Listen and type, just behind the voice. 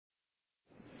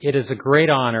It is a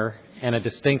great honor and a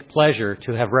distinct pleasure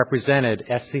to have represented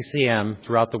SCCM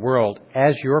throughout the world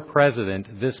as your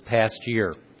president this past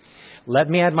year. Let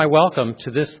me add my welcome to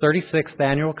this 36th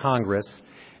Annual Congress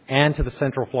and to the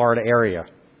Central Florida area.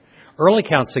 Early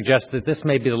counts suggest that this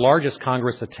may be the largest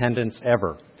Congress attendance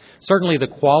ever. Certainly the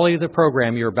quality of the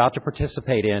program you're about to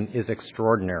participate in is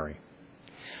extraordinary.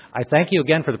 I thank you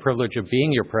again for the privilege of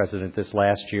being your president this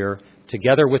last year.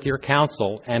 Together with your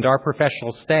council and our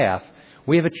professional staff,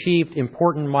 we have achieved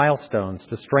important milestones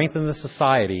to strengthen the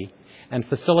society and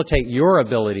facilitate your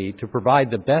ability to provide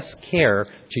the best care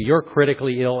to your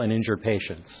critically ill and injured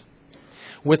patients.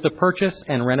 With the purchase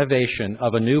and renovation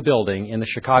of a new building in the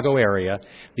Chicago area,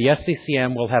 the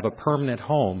SCCM will have a permanent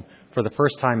home for the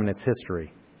first time in its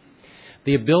history.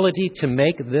 The ability to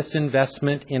make this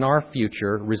investment in our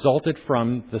future resulted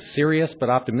from the serious but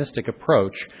optimistic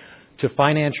approach to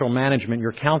financial management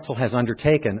your council has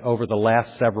undertaken over the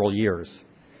last several years.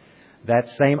 That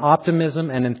same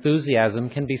optimism and enthusiasm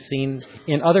can be seen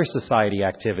in other society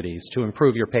activities to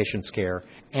improve your patients' care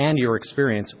and your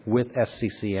experience with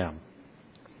SCCM.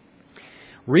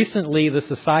 Recently, the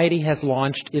Society has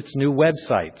launched its new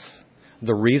websites.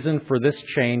 The reason for this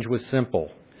change was simple: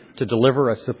 to deliver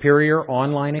a superior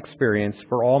online experience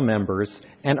for all members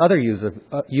and other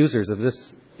users of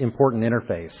this important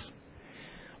interface.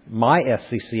 My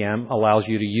SCCM allows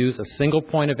you to use a single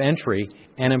point of entry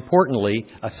and, importantly,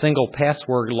 a single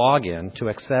password login to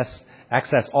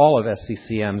access all of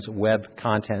SCCM's web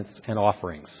contents and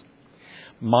offerings.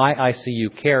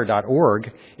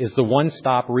 MyICUcare.org is the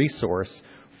one-stop resource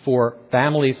for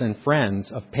families and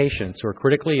friends of patients who are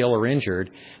critically ill or injured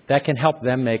that can help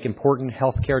them make important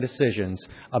health care decisions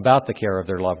about the care of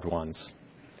their loved ones.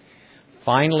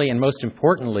 Finally, and most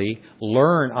importantly,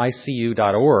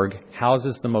 LearnICU.org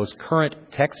houses the most current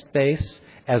text-based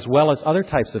as well as other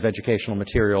types of educational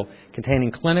material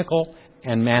containing clinical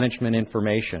and management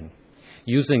information.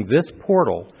 Using this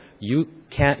portal, you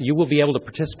will be able to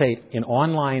participate in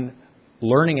online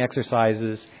learning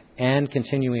exercises and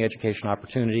continuing education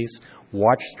opportunities,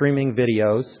 watch streaming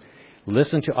videos,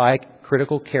 listen to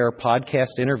iCritical Care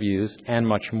podcast interviews, and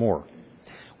much more.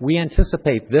 We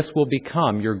anticipate this will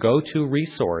become your go-to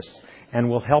resource and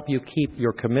will help you keep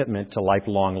your commitment to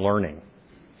lifelong learning.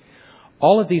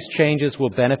 All of these changes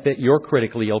will benefit your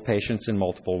critically ill patients in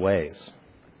multiple ways.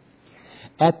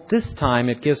 At this time,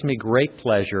 it gives me great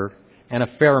pleasure and a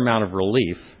fair amount of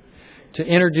relief to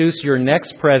introduce your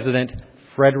next president,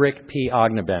 Frederick P.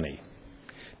 Ognibene.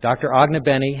 Dr.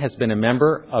 Ognibene has been a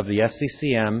member of the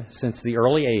SCCM since the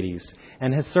early 80s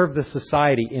and has served the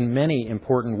Society in many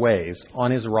important ways on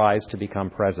his rise to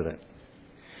become president.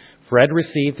 Fred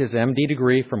received his MD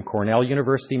degree from Cornell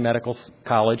University Medical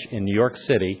College in New York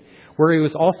City, where he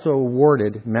was also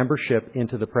awarded membership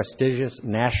into the prestigious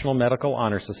National Medical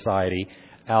Honor Society,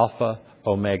 Alpha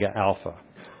Omega Alpha.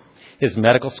 His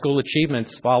medical school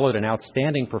achievements followed an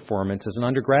outstanding performance as an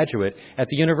undergraduate at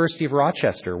the University of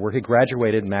Rochester, where he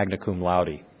graduated magna cum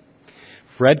laude.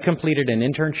 Fred completed an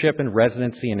internship and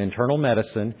residency in internal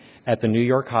medicine at the New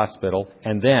York Hospital,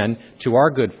 and then, to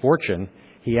our good fortune,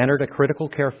 he entered a critical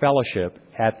care fellowship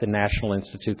at the National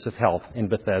Institutes of Health in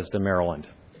Bethesda, Maryland.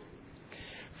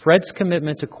 Fred's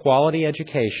commitment to quality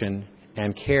education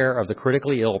and care of the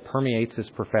critically ill permeates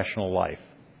his professional life.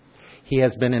 He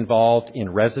has been involved in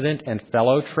resident and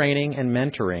fellow training and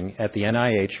mentoring at the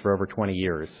NIH for over 20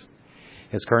 years.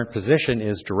 His current position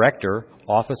is Director,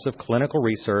 Office of Clinical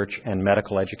Research and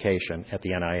Medical Education at the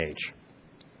NIH.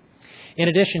 In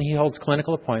addition, he holds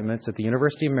clinical appointments at the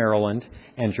University of Maryland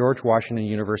and George Washington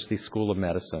University School of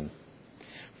Medicine.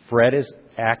 Fred is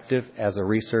active as a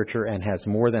researcher and has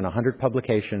more than 100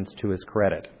 publications to his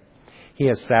credit. He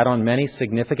has sat on many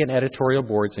significant editorial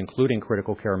boards, including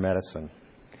Critical Care Medicine.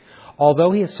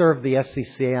 Although he has served the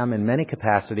SCCM in many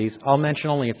capacities, I'll mention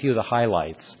only a few of the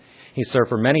highlights. He served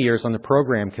for many years on the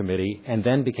program committee and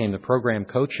then became the program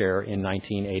co-chair in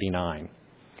 98.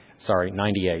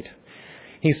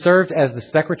 He served as the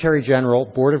Secretary General,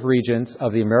 Board of Regents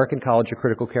of the American College of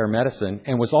Critical Care Medicine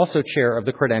and was also chair of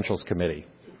the Credentials Committee.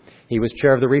 He was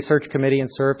chair of the Research Committee and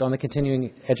served on the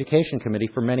Continuing Education Committee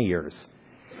for many years.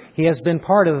 He has been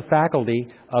part of the faculty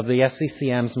of the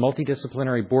SCCM's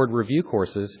multidisciplinary board review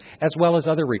courses, as well as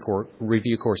other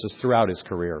review courses throughout his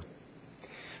career.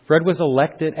 Fred was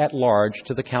elected at large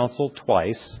to the council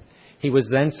twice. He was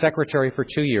then secretary for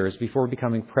 2 years before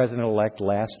becoming president-elect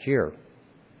last year.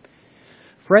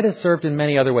 Fred has served in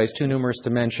many other ways, too numerous to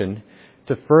mention,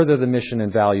 to further the mission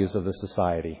and values of the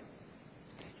Society.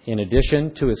 In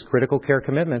addition to his critical care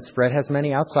commitments, Fred has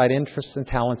many outside interests and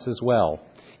talents as well.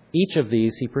 Each of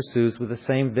these he pursues with the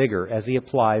same vigor as he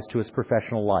applies to his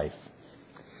professional life.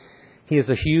 He is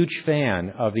a huge fan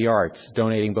of the arts,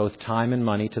 donating both time and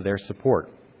money to their support.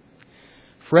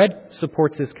 Fred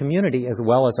supports his community as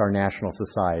well as our national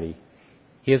society.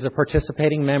 He is a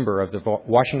participating member of the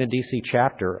Washington, D.C.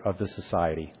 chapter of the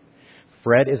Society.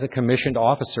 Fred is a commissioned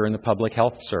officer in the Public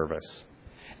Health Service.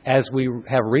 As we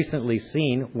have recently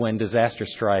seen, when disaster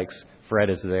strikes, Fred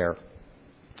is there.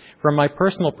 From my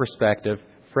personal perspective,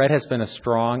 Fred has been a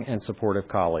strong and supportive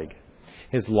colleague.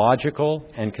 His logical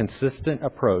and consistent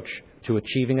approach to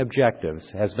achieving objectives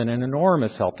has been an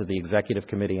enormous help to the Executive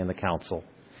Committee and the Council.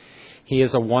 He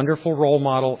is a wonderful role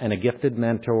model and a gifted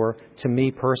mentor to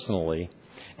me personally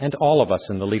and all of us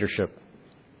in the leadership.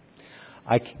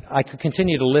 I could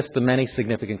continue to list the many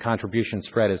significant contributions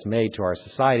Fred has made to our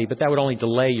society, but that would only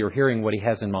delay your hearing what he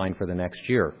has in mind for the next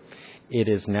year. It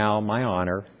is now my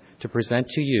honor to present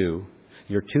to you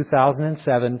your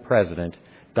 2007 President,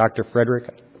 Dr.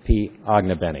 Frederick P.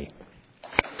 Ognibene.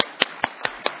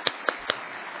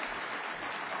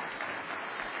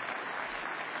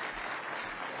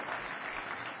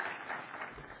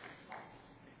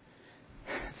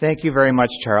 Thank you very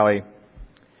much, Charlie.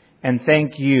 And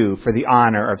thank you for the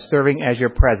honor of serving as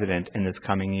your president in this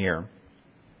coming year.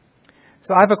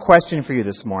 So I have a question for you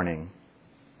this morning.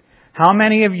 How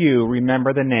many of you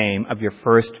remember the name of your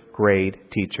first grade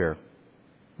teacher?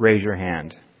 Raise your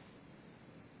hand.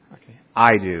 Okay,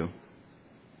 I do.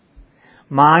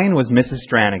 Mine was Mrs.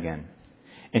 Stranigan,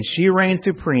 and she reigned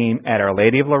supreme at Our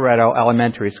Lady of Loretto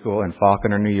Elementary School in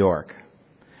Falconer, New York.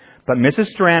 But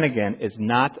Mrs. Stranigan is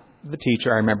not the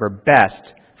teacher I remember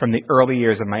best from the early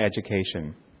years of my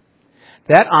education.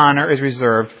 That honor is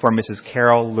reserved for Mrs.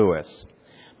 Carol Lewis,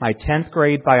 my 10th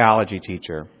grade biology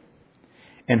teacher.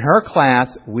 In her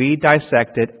class, we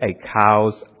dissected a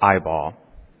cow's eyeball.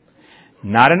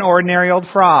 Not an ordinary old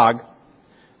frog,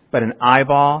 but an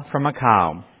eyeball from a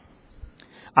cow.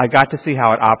 I got to see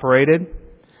how it operated,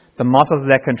 the muscles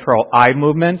that control eye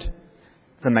movement,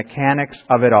 the mechanics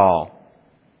of it all.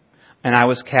 And I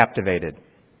was captivated.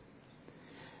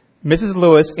 Mrs.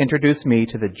 Lewis introduced me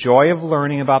to the joy of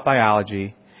learning about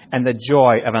biology and the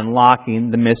joy of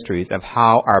unlocking the mysteries of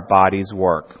how our bodies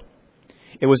work.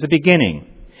 It was the beginning,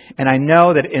 and I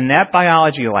know that in that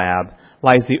biology lab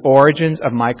lies the origins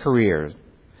of my career,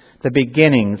 the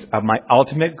beginnings of my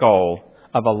ultimate goal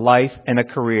of a life and a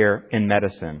career in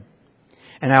medicine.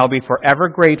 And I will be forever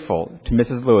grateful to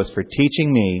Mrs. Lewis for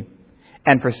teaching me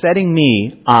and for setting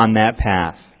me on that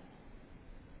path.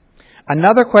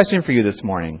 Another question for you this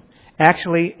morning.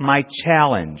 Actually, my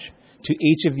challenge to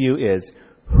each of you is,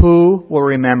 who will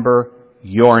remember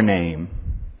your name?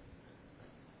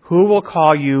 Who will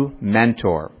call you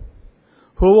mentor?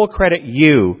 Who will credit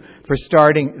you for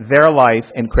starting their life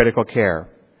in critical care?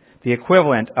 The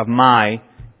equivalent of my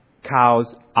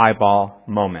cow's eyeball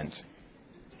moment.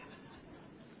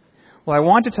 Well, I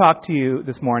want to talk to you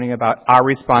this morning about our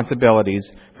responsibilities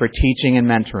for teaching and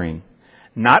mentoring.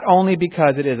 Not only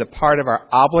because it is a part of our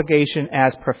obligation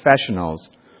as professionals,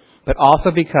 but also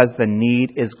because the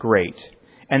need is great,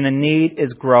 and the need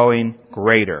is growing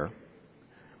greater.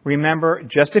 Remember,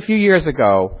 just a few years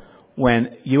ago,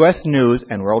 when U.S. News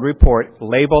and World Report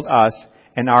labeled us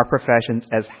and our professions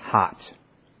as hot.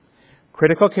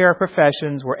 Critical care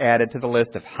professions were added to the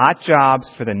list of hot jobs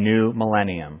for the new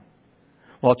millennium.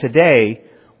 Well, today,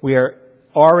 we are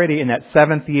already in that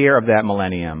 7th year of that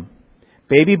millennium.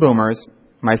 Baby boomers,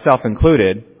 myself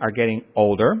included, are getting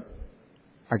older,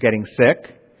 are getting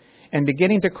sick, and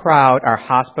beginning to crowd our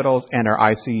hospitals and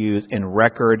our ICUs in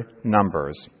record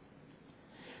numbers.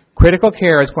 Critical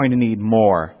care is going to need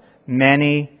more,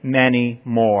 many, many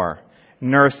more.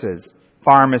 Nurses,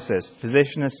 pharmacists,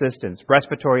 physician assistants,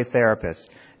 respiratory therapists,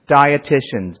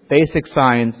 dietitians, basic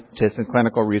scientists and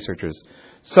clinical researchers,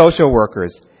 social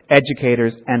workers,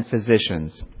 educators, and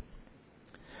physicians.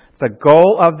 The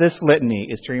goal of this litany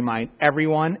is to remind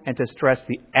everyone and to stress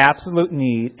the absolute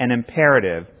need and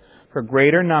imperative for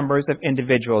greater numbers of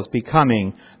individuals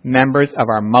becoming members of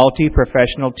our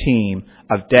multi-professional team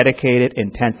of dedicated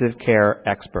intensive care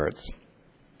experts.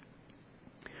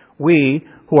 We,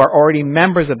 who are already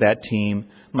members of that team,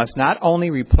 must not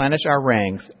only replenish our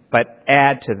ranks, but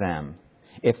add to them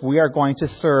if we are going to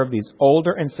serve these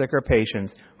older and sicker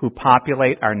patients who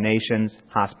populate our nation's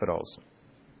hospitals.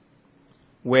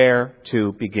 Where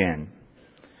to begin?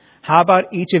 How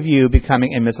about each of you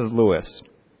becoming a Mrs. Lewis?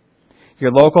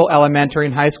 Your local elementary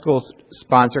and high school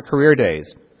sponsor career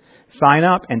days. Sign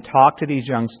up and talk to these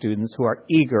young students who are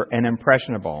eager and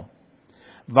impressionable.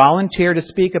 Volunteer to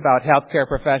speak about healthcare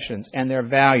professions and their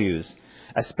values,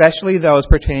 especially those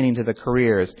pertaining to the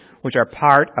careers which are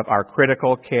part of our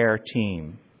critical care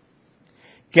team.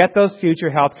 Get those future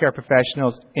healthcare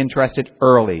professionals interested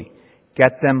early.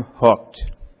 Get them hooked.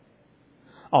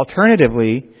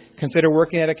 Alternatively, consider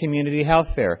working at a community health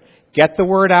fair. Get the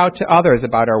word out to others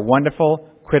about our wonderful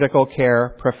critical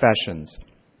care professions.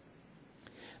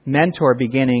 Mentor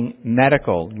beginning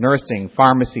medical, nursing,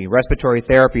 pharmacy, respiratory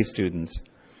therapy students.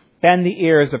 Bend the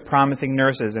ears of promising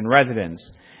nurses and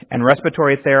residents and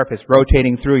respiratory therapists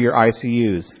rotating through your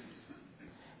ICUs.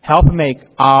 Help make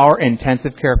our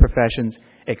intensive care professions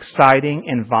exciting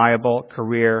and viable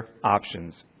career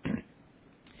options.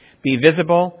 Be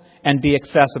visible and be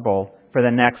accessible for the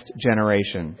next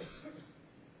generation.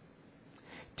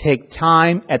 Take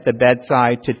time at the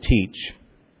bedside to teach.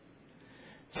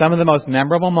 Some of the most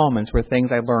memorable moments were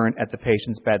things I learned at the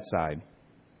patient's bedside.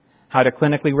 How to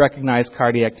clinically recognize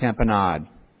cardiac tamponade,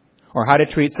 or how to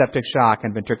treat septic shock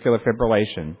and ventricular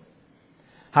fibrillation.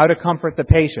 How to comfort the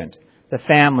patient, the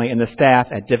family, and the staff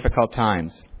at difficult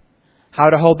times. How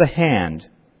to hold the hand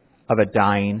of a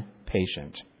dying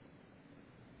patient.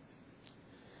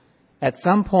 At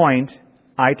some point,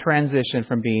 I transitioned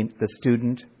from being the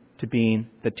student to being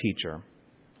the teacher,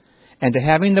 and to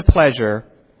having the pleasure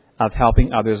of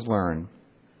helping others learn.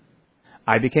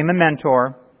 I became a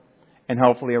mentor and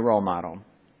hopefully a role model.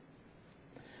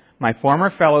 My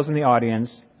former fellows in the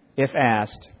audience, if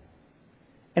asked,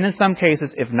 and in some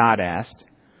cases if not asked,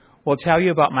 will tell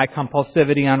you about my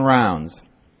compulsivity on rounds,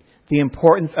 the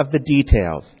importance of the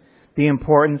details, the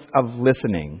importance of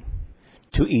listening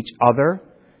to each other,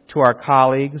 to our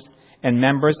colleagues and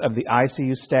members of the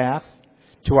ICU staff,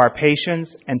 to our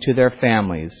patients, and to their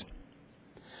families.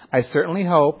 I certainly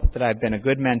hope that I've been a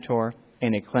good mentor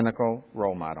and a clinical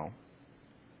role model.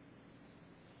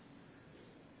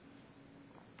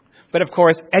 But of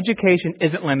course, education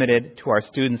isn't limited to our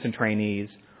students and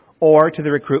trainees or to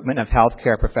the recruitment of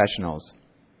healthcare professionals.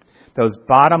 Those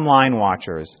bottom line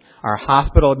watchers, our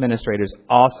hospital administrators,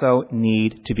 also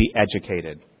need to be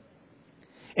educated.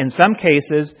 In some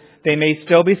cases, they may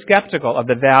still be skeptical of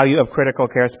the value of critical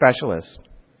care specialists.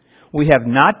 We have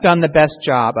not done the best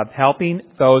job of helping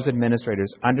those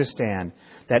administrators understand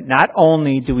that not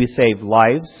only do we save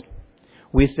lives,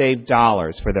 we save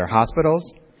dollars for their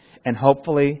hospitals and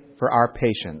hopefully for our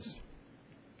patients.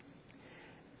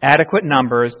 Adequate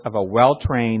numbers of a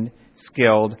well-trained,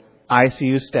 skilled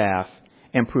ICU staff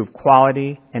improve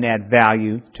quality and add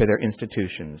value to their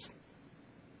institutions.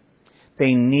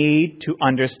 They need to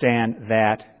understand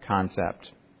that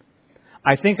concept.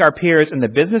 I think our peers in the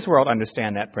business world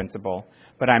understand that principle,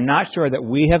 but I'm not sure that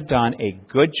we have done a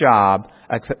good job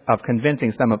of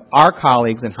convincing some of our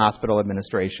colleagues in hospital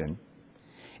administration.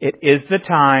 It is the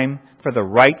time for the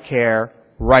right care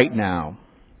right now.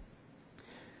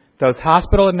 Those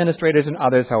hospital administrators and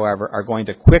others, however, are going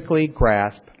to quickly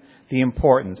grasp the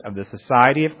importance of the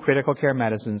Society of Critical Care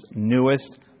Medicine's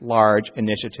newest large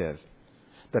initiative,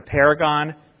 the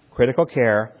Paragon Critical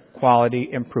Care Quality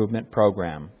Improvement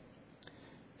Program.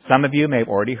 Some of you may have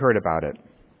already heard about it.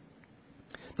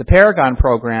 The Paragon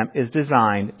program is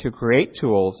designed to create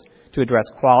tools to address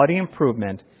quality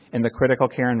improvement in the critical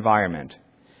care environment,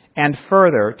 and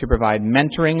further to provide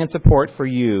mentoring and support for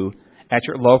you at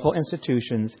your local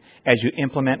institutions as you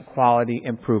implement quality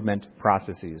improvement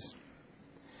processes.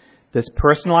 This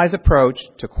personalized approach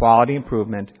to quality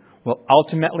improvement will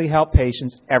ultimately help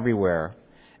patients everywhere,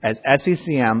 as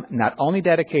SCCM not only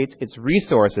dedicates its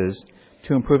resources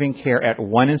to improving care at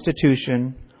one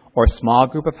institution or small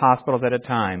group of hospitals at a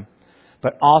time,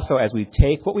 but also as we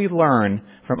take what we learn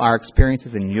from our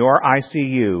experiences in your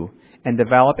ICU and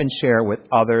develop and share with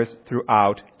others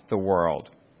throughout the world.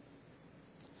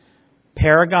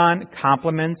 Paragon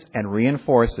complements and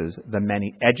reinforces the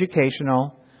many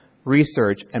educational,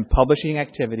 research, and publishing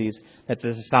activities that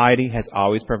the Society has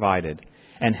always provided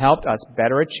and helped us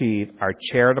better achieve our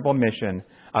charitable mission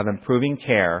of improving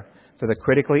care for the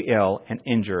critically ill and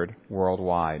injured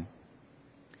worldwide.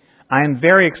 I am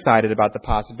very excited about the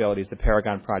possibilities the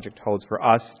Paragon Project holds for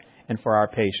us and for our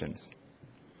patients.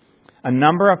 A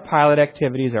number of pilot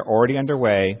activities are already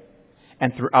underway,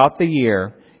 and throughout the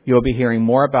year, you'll be hearing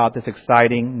more about this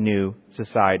exciting new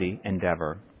society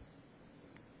endeavor.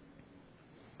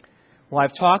 Well,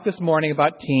 I've talked this morning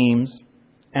about teams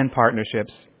and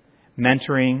partnerships,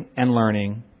 mentoring and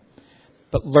learning,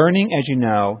 but learning, as you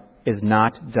know, is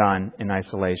not done in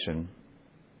isolation.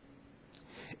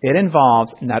 It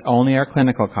involves not only our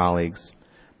clinical colleagues,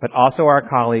 but also our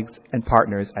colleagues and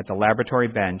partners at the laboratory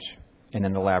bench and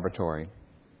in the laboratory.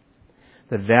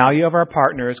 The value of our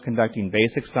partners conducting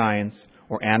basic science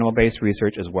or animal-based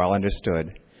research is well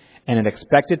understood, and an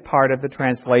expected part of the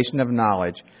translation of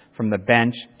knowledge from the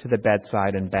bench to the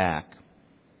bedside and back.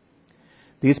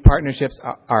 These partnerships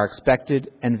are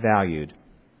expected and valued.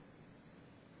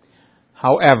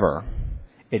 However,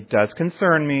 It does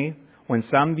concern me when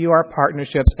some view our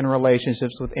partnerships and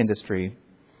relationships with industry,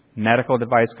 medical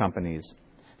device companies,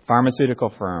 pharmaceutical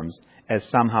firms, as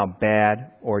somehow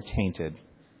bad or tainted.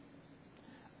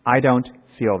 I don't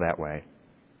feel that way.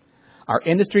 Our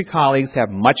industry colleagues have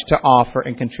much to offer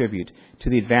and contribute to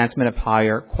the advancement of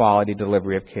higher quality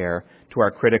delivery of care to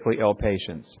our critically ill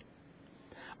patients.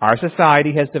 Our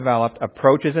society has developed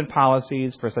approaches and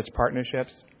policies for such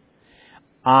partnerships.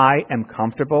 I am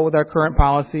comfortable with our current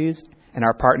policies and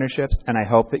our partnerships, and I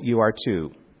hope that you are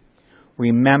too.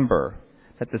 Remember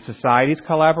that the Society's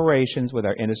collaborations with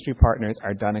our industry partners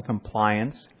are done in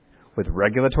compliance with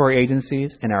regulatory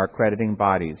agencies and our accrediting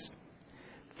bodies.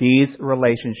 These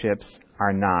relationships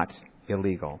are not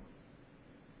illegal.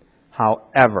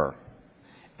 However,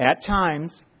 at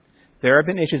times, there have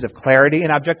been issues of clarity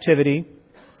and objectivity,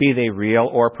 be they real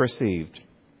or perceived.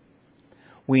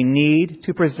 We need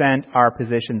to present our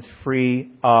positions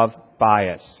free of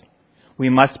bias. We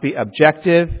must be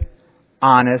objective,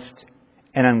 honest,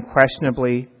 and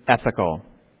unquestionably ethical.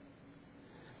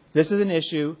 This is an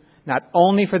issue not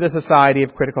only for the Society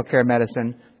of Critical Care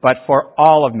Medicine, but for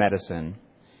all of medicine.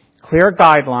 Clear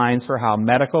guidelines for how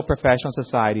medical professional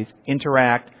societies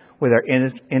interact with our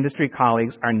industry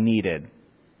colleagues are needed.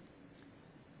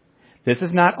 This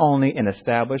is not only an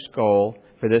established goal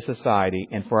for this society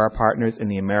and for our partners in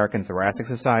the American Thoracic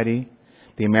Society,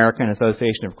 the American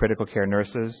Association of Critical Care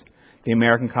Nurses, the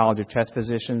American College of Chest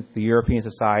Physicians, the European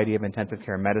Society of Intensive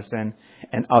Care Medicine,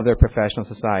 and other professional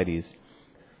societies.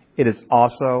 It is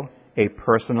also a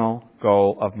personal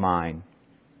goal of mine.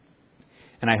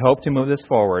 And I hope to move this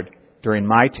forward during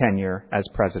my tenure as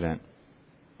president.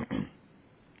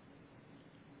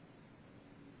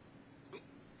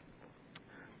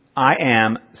 I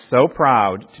am so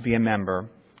proud to be a member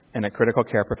and a critical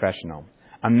care professional,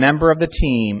 a member of the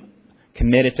team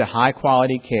committed to high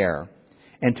quality care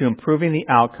and to improving the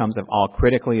outcomes of all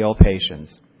critically ill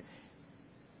patients.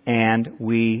 And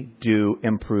we do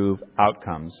improve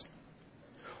outcomes.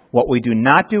 What we do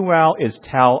not do well is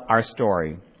tell our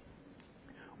story.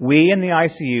 We in the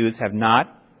ICUs have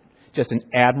not just an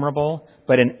admirable,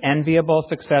 but an enviable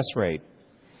success rate.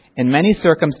 In many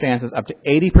circumstances, up to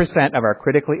 80% of our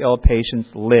critically ill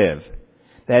patients live.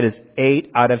 That is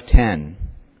 8 out of 10.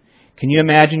 Can you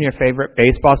imagine your favorite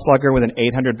baseball slugger with an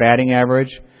 800 batting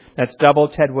average? That's double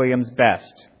Ted Williams'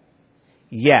 best.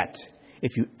 Yet,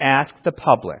 if you ask the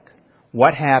public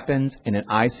what happens in an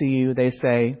ICU, they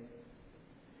say,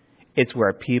 it's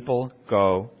where people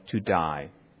go to die.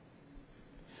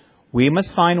 We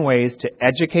must find ways to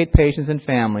educate patients and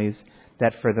families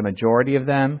that for the majority of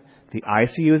them, the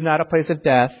ICU is not a place of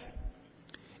death.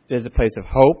 It is a place of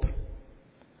hope,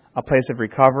 a place of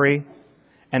recovery,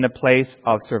 and a place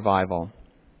of survival.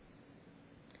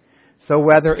 So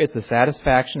whether it's the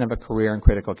satisfaction of a career in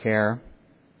critical care,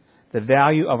 the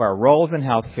value of our roles in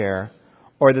healthcare,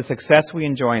 or the success we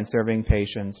enjoy in serving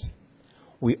patients,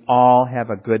 we all have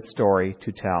a good story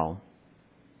to tell.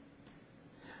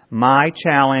 My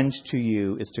challenge to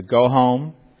you is to go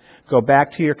home, go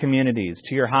back to your communities,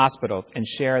 to your hospitals, and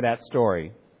share that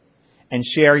story, and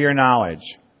share your knowledge.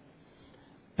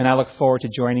 And I look forward to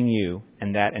joining you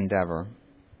in that endeavor.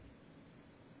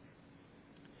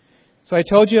 So I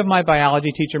told you of my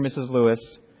biology teacher, Mrs. Lewis,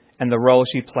 and the role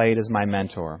she played as my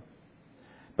mentor.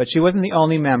 But she wasn't the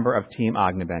only member of Team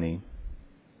Ognibene.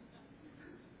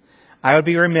 I would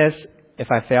be remiss if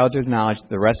I failed to acknowledge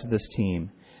the rest of this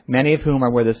team, many of whom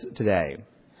are with us today.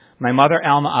 My mother,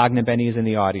 Alma Ognibene, is in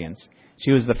the audience.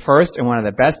 She was the first and one of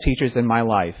the best teachers in my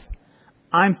life.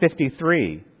 I'm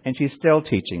 53, and she's still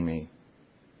teaching me.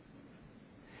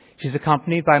 She's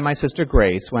accompanied by my sister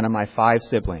Grace, one of my 5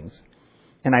 siblings.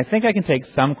 And I think I can take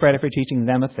some credit for teaching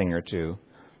them a thing or two,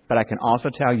 but I can also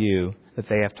tell you that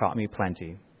they have taught me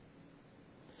plenty.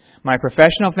 My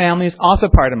professional family is also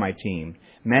part of my team.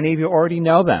 Many of you already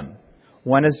know them.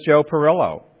 One is Joe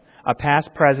Perillo, a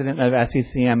past president of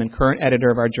SCCM and current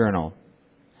editor of our journal.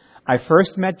 I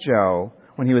first met Joe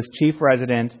when he was chief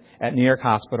resident at New York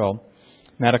Hospital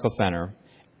Medical Center.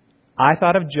 I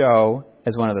thought of Joe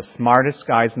as one of the smartest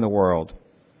guys in the world,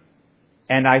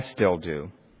 and I still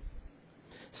do.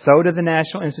 So do the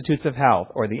National Institutes of Health,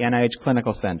 or the NIH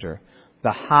Clinical Center,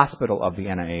 the hospital of the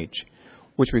NIH,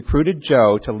 which recruited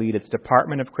Joe to lead its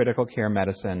Department of Critical Care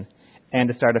Medicine and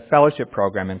to start a fellowship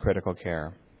program in critical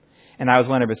care. And I was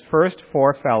one of his first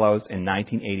 4 fellows in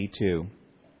 1982.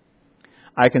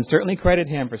 I can certainly credit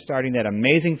him for starting that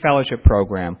amazing fellowship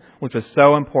program, which was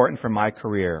so important for my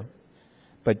career.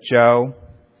 But Joe,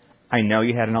 I know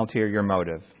you had an ulterior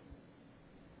motive.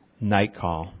 Night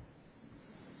call.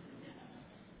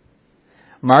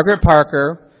 Margaret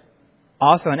Parker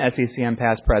also an SCCM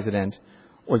past president,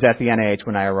 was at the NIH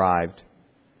when I arrived.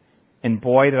 And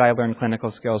boy, did I learn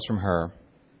clinical skills from her.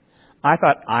 I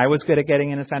thought I was good at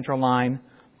getting in a central line,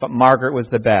 but Margaret was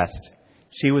the best.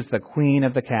 She was the queen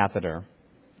of the catheter.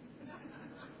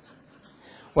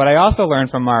 What I also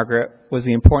learned from Margaret was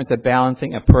the importance of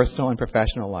balancing a personal and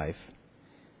professional life.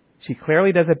 She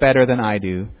clearly does it better than I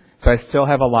do, so I still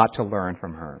have a lot to learn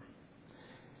from her.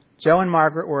 Joe and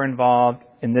Margaret were involved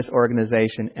in this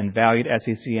organization and valued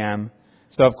SCCM,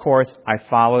 so of course I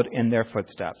followed in their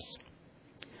footsteps.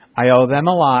 I owe them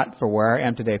a lot for where I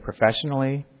am today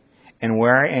professionally and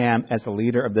where I am as the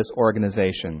leader of this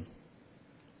organization.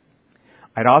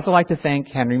 I'd also like to thank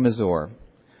Henry Mazur,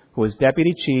 who was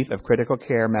Deputy Chief of Critical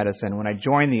Care Medicine when I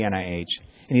joined the NIH,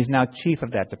 and he's now Chief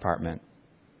of that department.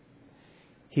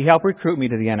 He helped recruit me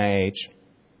to the NIH,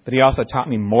 but he also taught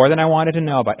me more than I wanted to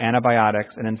know about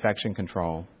antibiotics and infection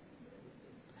control,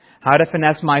 how to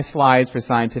finesse my slides for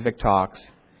scientific talks,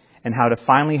 and how to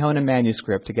finally hone a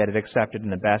manuscript to get it accepted in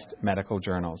the best medical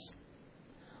journals.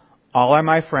 All are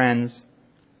my friends,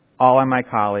 all are my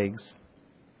colleagues,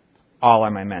 all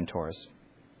are my mentors.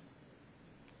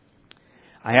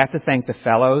 I have to thank the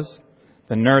fellows,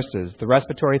 the nurses, the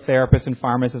respiratory therapists and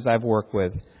pharmacists I've worked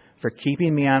with for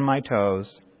keeping me on my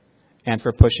toes and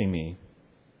for pushing me,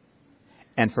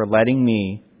 and for letting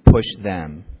me push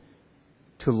them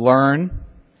to learn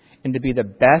and to be the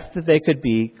best that they could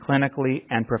be clinically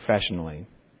and professionally.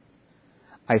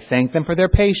 I thank them for their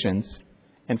patience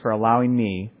and for allowing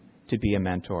me to be a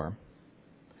mentor.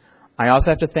 I also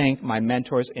have to thank my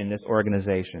mentors in this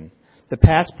organization, the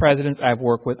past presidents I've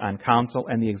worked with on council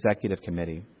and the executive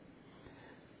committee.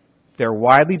 Their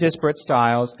widely disparate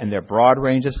styles and their broad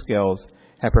range of skills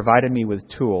have provided me with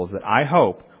tools that I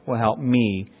hope will help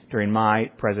me during my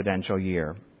presidential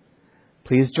year.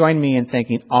 Please join me in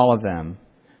thanking all of them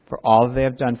for all that they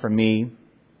have done for me,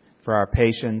 for our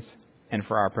patients, and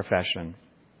for our profession.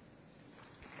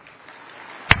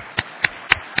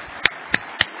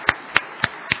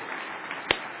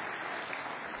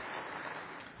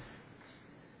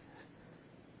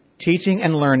 Teaching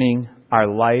and learning are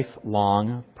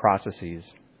lifelong processes.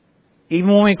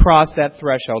 Even when we cross that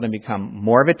threshold and become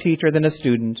more of a teacher than a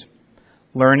student,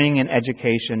 learning and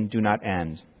education do not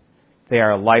end. They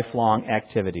are lifelong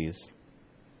activities.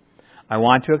 I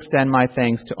want to extend my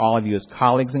thanks to all of you as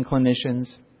colleagues and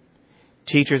clinicians,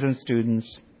 teachers and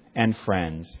students, and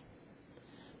friends.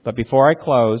 But before I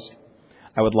close,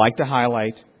 I would like to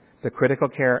highlight the Critical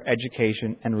Care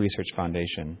Education and Research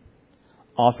Foundation,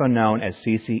 also known as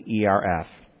CCERF.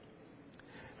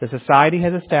 The Society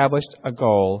has established a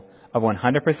goal of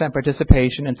 100%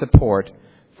 participation and support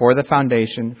for the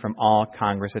Foundation from all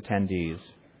Congress attendees.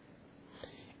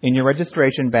 In your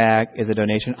registration bag is a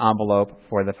donation envelope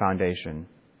for the Foundation.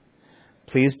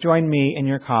 Please join me and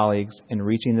your colleagues in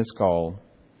reaching this goal.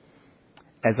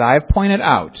 As I have pointed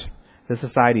out, the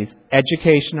Society's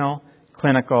educational,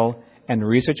 clinical, and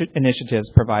research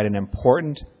initiatives provide an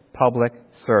important public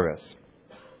service.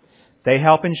 They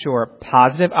help ensure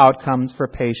positive outcomes for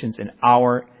patients in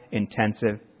our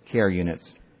intensive care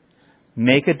units.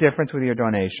 Make a difference with your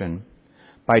donation.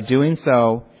 By doing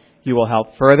so, you will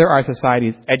help further our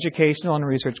Society's educational and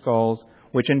research goals,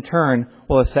 which in turn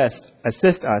will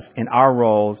assist us in our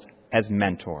roles as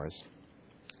mentors.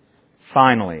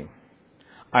 Finally,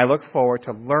 I look forward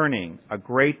to learning a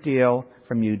great deal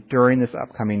from you during this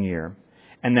upcoming year,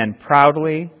 and then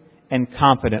proudly and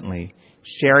confidently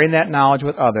sharing that knowledge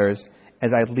with others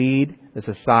as I lead the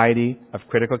Society of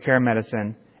Critical Care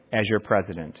Medicine as your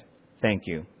president. Thank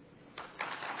you.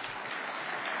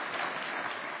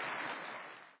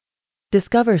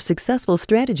 Discover successful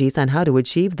strategies on how to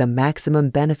achieve the maximum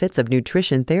benefits of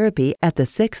nutrition therapy at the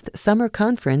 6th Summer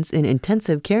Conference in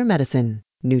Intensive Care Medicine,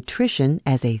 Nutrition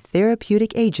as a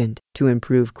Therapeutic Agent to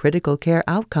Improve Critical Care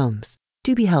Outcomes,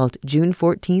 to be held June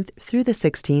 14th through the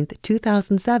 16th,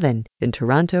 2007 in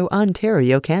Toronto,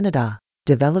 Ontario, Canada.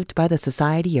 Developed by the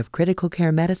Society of Critical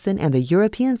Care Medicine and the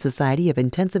European Society of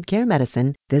Intensive Care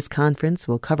Medicine, this conference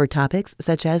will cover topics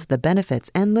such as the benefits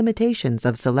and limitations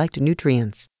of select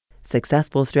nutrients,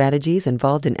 successful strategies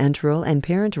involved in enteral and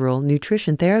parenteral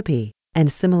nutrition therapy,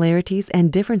 and similarities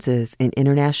and differences in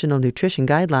international nutrition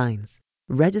guidelines.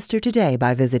 Register today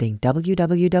by visiting www.sccm.org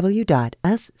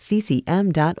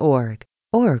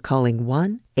or calling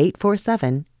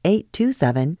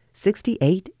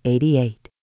 1-847-827-6888.